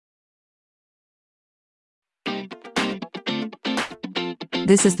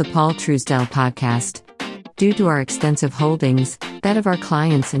This is the Paul Truesdell Podcast. Due to our extensive holdings, that of our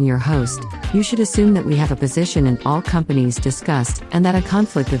clients and your host, you should assume that we have a position in all companies discussed and that a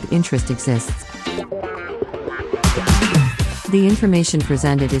conflict of interest exists. The information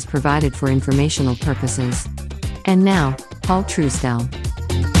presented is provided for informational purposes. And now, Paul Truesdell.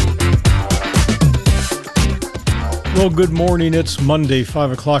 Well, good morning. It's Monday,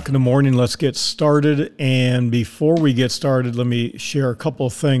 5 o'clock in the morning. Let's get started. And before we get started, let me share a couple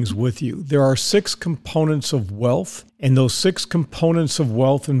of things with you. There are 6 components of wealth, and those 6 components of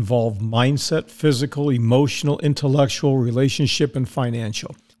wealth involve mindset, physical, emotional, intellectual, relationship, and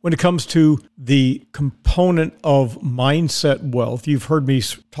financial. When it comes to the component of mindset wealth, you've heard me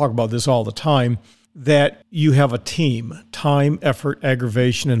talk about this all the time, that you have a team, time, effort,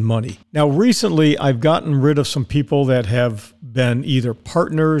 aggravation, and money. Now, recently, I've gotten rid of some people that have been either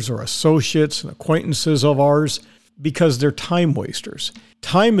partners or associates and acquaintances of ours because they're time wasters.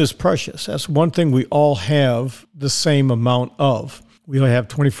 Time is precious. That's one thing we all have the same amount of. We only have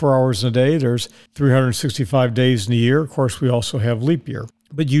 24 hours in a day. There's 365 days in a year. Of course, we also have leap year.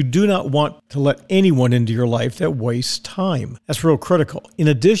 But you do not want to let anyone into your life that wastes time. That's real critical. In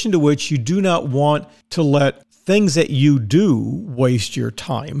addition to which, you do not want to let things that you do waste your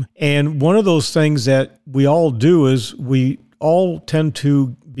time. And one of those things that we all do is we all tend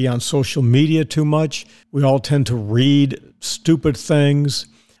to be on social media too much. We all tend to read stupid things.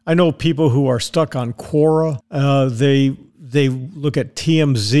 I know people who are stuck on Quora. They look at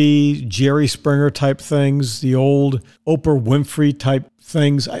TMZ, Jerry Springer type things, the old Oprah Winfrey type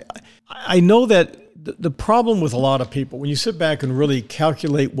things. I know that the problem with a lot of people, when you sit back and really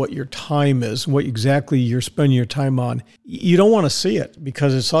calculate what your time is and what exactly you're spending your time on, you don't want to see it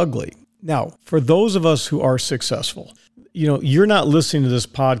because it's ugly. Now, for those of us who are successful, you're not listening to this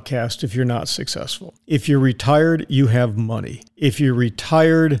podcast if you're not successful. If you're retired, you have money. If you're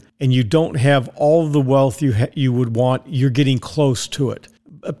retired and you don't have all the wealth you would want, you're getting close to it.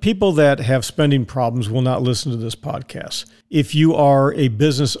 People that have spending problems will not listen to this podcast. If you are a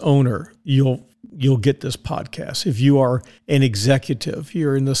business owner, you'll get this podcast. If you are an executive,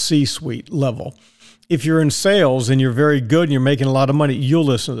 you're in the C-suite level. If you're in sales and you're very good and you're making a lot of money, you'll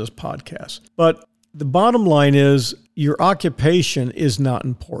listen to this podcast. But the bottom line is your occupation is not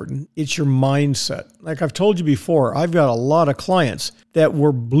important. It's your mindset. Like I've told you before, I've got a lot of clients that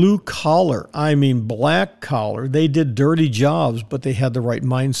were blue collar. I mean, black collar. They did dirty jobs, but they had the right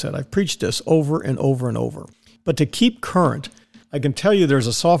mindset. I've preached this over and over and over. But to keep current, I can tell you there's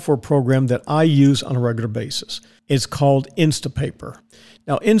a software program that I use on a regular basis. It's called Instapaper.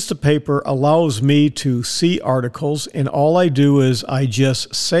 Now, Instapaper allows me to see articles, and all I do is I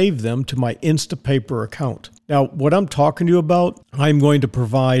just save them to my Instapaper account. Now, what I'm talking to you about, I'm going to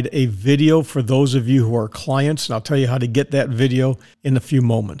provide a video for those of you who are clients, and I'll tell you how to get that video in a few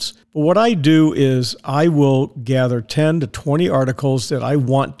moments. But what I do is I will gather 10 to 20 articles that I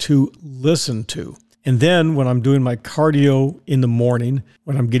want to listen to. And then when I'm doing my cardio in the morning,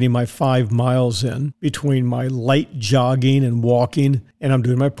 when I'm getting my 5 miles in between my light jogging and walking, and I'm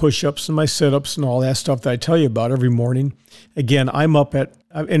doing my push-ups and my sit-ups and all that stuff that I tell you about every morning. Again,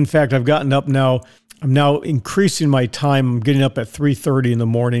 in fact, I've gotten up now. I'm now increasing my time. I'm getting up at 3:30 in the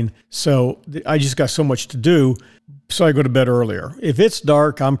morning. So I just got so much to do. So I go to bed earlier. If it's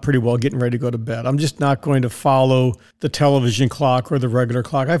dark, I'm pretty well getting ready to go to bed. I'm just not going to follow the television clock or the regular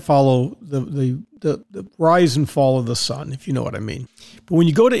clock. I follow the rise and fall of the sun, if you know what I mean. But when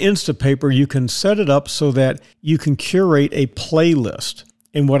you go to Instapaper, you can set it up so that you can curate a playlist.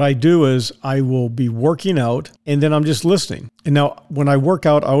 And what I do is I will be working out and then I'm just listening. And now when I work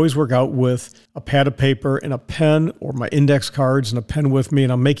out, I always work out with a pad of paper and a pen or my index cards and a pen with me,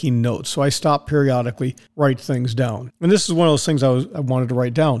 and I'm making notes. So I stop periodically, write things down. And this is one of those things I wanted to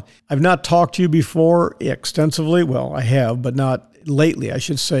write down. I've not talked to you before extensively. Well, I have, but not lately, I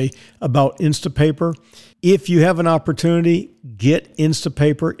should say, about Instapaper. If you have an opportunity, get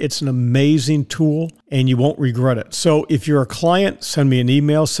Instapaper. It's an amazing tool and you won't regret it. So if you're a client, send me an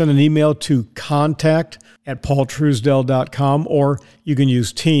email. Send an email to contact@paultruesdell.com, or you can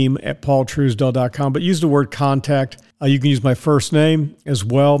use team@paultruesdell.com, but use the word contact. You can use my first name as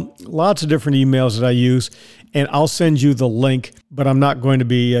well. Lots of different emails that I use, and I'll send you the link, but I'm not going to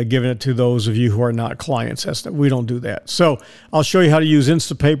be giving it to those of you who are not clients. We don't do that. So I'll show you how to use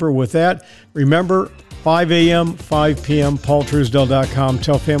Instapaper with that. Remember, 5 a.m., 5 p.m., paultruesdell.com.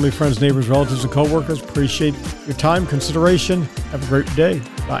 Tell family, friends, neighbors, relatives, and coworkers. Appreciate your time, consideration. Have a great day.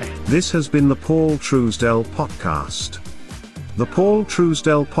 Bye. This has been the Paul Truesdell Podcast. The Paul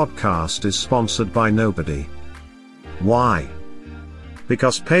Truesdell Podcast is sponsored by nobody. Why?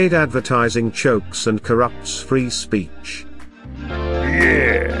 Because paid advertising chokes and corrupts free speech. Yeah.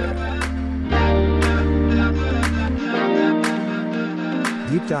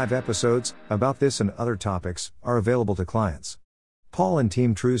 Deep dive episodes about this and other topics are available to clients. Paul and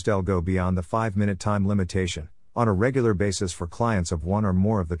Team Truesdell go beyond the 5-minute time limitation on a regular basis for clients of one or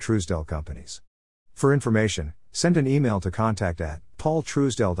more of the Truesdell companies. For information, send an email to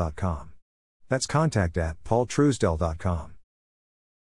contact@paultruesdell.com. That's contact@paultruesdell.com.